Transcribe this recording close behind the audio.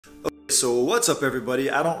So what's up everybody?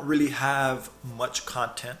 I don't really have much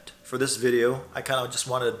content for this video. I kind of just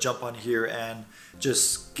want to jump on here and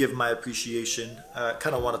just give my appreciation. I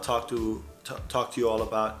kind of want to talk to you all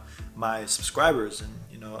about my subscribers and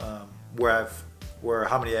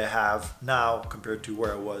how many I have now compared to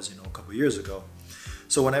where I was a couple years ago.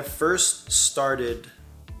 So when I first started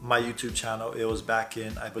my YouTube channel, it was back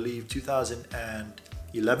in, I believe,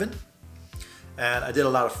 2011, and I did a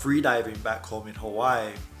lot of free diving back home in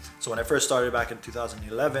Hawaii. So when I first started back in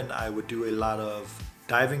 2011, I would do a lot of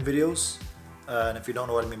diving videos. And if you don't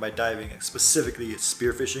know what I mean by diving, specifically it's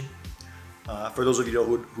spearfishing. For those of you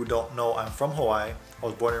who don't know, I'm from Hawaii. I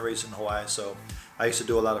was born and raised in Hawaii, so I used to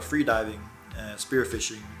do a lot of free diving and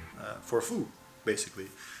spearfishing for food, basically.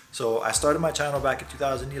 So I started my channel back in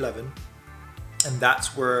 2011, and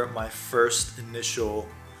that's where my first initial,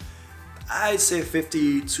 I'd say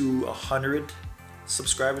 50 to 100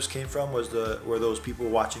 subscribers came from. Were those people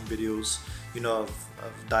watching videos of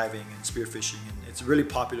diving and spearfishing, and it's really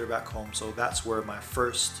popular back home. So that's where my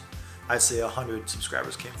first, I'd say, 100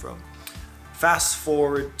 subscribers came from. Fast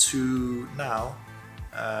forward to now,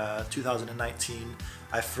 2019,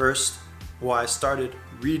 I started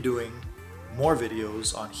redoing more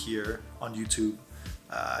videos on here on YouTube.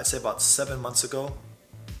 I'd say about 7 months ago.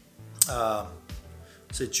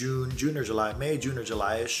 Say June or July, June or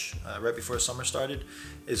July-ish, right before summer started,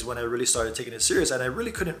 is when I really started taking it serious, and I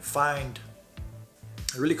really couldn't find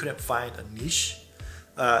a niche.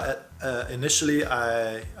 Initially,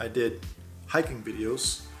 I did hiking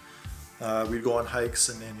videos. We'd go on hikes,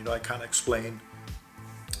 and then I kind of explained,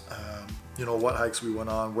 what hikes we went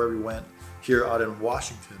on, where we went here out in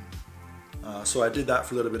Washington. So I did that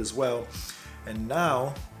for a little bit as well, and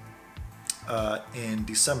now. In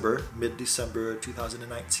mid-December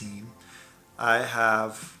 2019, I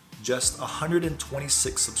have just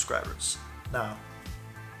 126 subscribers. Now,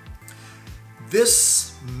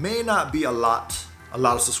 this may not be a lot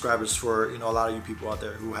of subscribers for a lot of you people out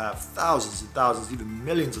there who have thousands and thousands, even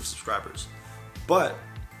millions of subscribers, but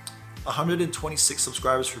 126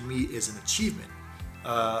 subscribers for me is an achievement.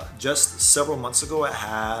 Just several months ago, I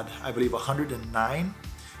had, I believe, 109,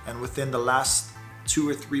 and within the last 2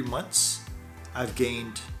 or 3 months, I've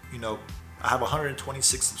gained, I have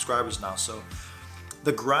 126 subscribers now. So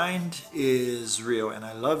the grind is real, and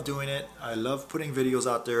I love doing it. I love putting videos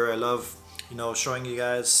out there. I love, showing you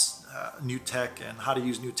guys new tech and how to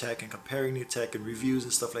use new tech and comparing new tech and reviews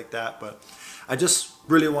and stuff like that. But I just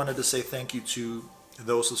really wanted to say thank you to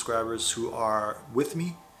those subscribers who are with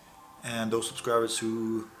me, and those subscribers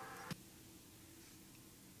who,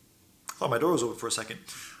 I thought my door was open for a second.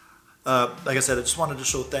 Like I said, I just wanted to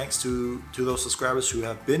show thanks to those subscribers who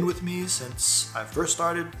have been with me since I first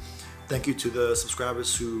started. Thank you to the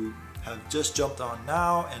subscribers who have just jumped on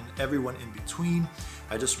now, and everyone in between.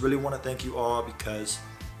 I just really want to thank you all, because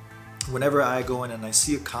whenever I go in and I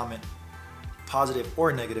see a comment, positive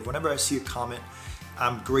or negative, whenever I see a comment,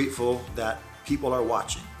 I'm grateful that people are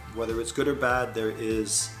watching. Whether it's good or bad, there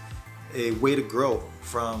is a way to grow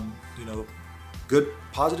from good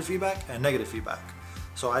positive feedback and negative feedback.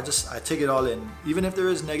 So I take it all in. Even if there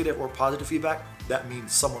is negative or positive feedback, that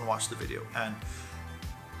means someone watched the video. And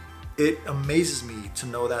it amazes me to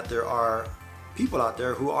know that there are people out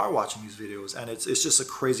there who are watching these videos, and it's just a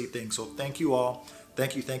crazy thing. So thank you all.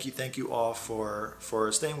 Thank you all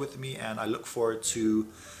for staying with me, and I look forward to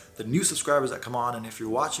the new subscribers that come on. And if you're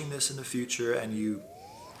watching this in the future and you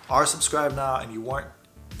are subscribed now and you weren't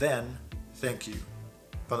then, thank you.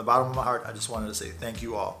 From the bottom of my heart, I just wanted to say thank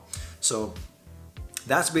you all. So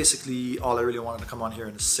that's basically all I really wanted to come on here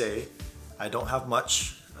and say. I don't have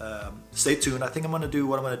much. Stay tuned. I think what I'm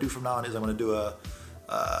going to do from now on is I'm going to do a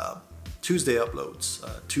Tuesday uploads.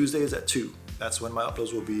 Tuesdays at 2. That's when my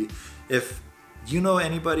uploads will be. If you know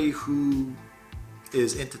anybody who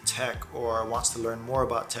is into tech or wants to learn more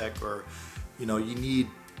about tech, or you need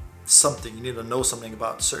something, you need to know something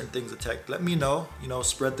about certain things of tech, let me know.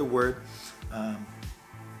 Spread the word.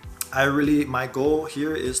 My goal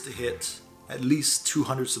here is to hit at least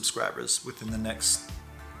 200 subscribers within the next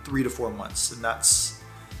 3 to 4 months, and that's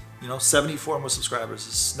 74 more subscribers.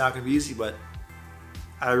 It's not gonna be easy, but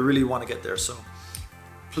I really want to get there. So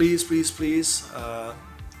please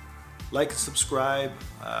like and subscribe,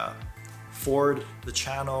 forward the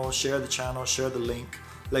channel, share the link,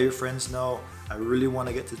 let your friends know. I really want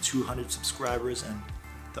to get to 200 subscribers, and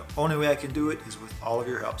the only way I can do it is with all of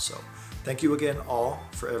your help. So thank you again all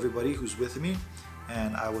for everybody who's with me,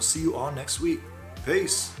 and I will see you all next week.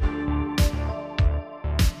 Peace.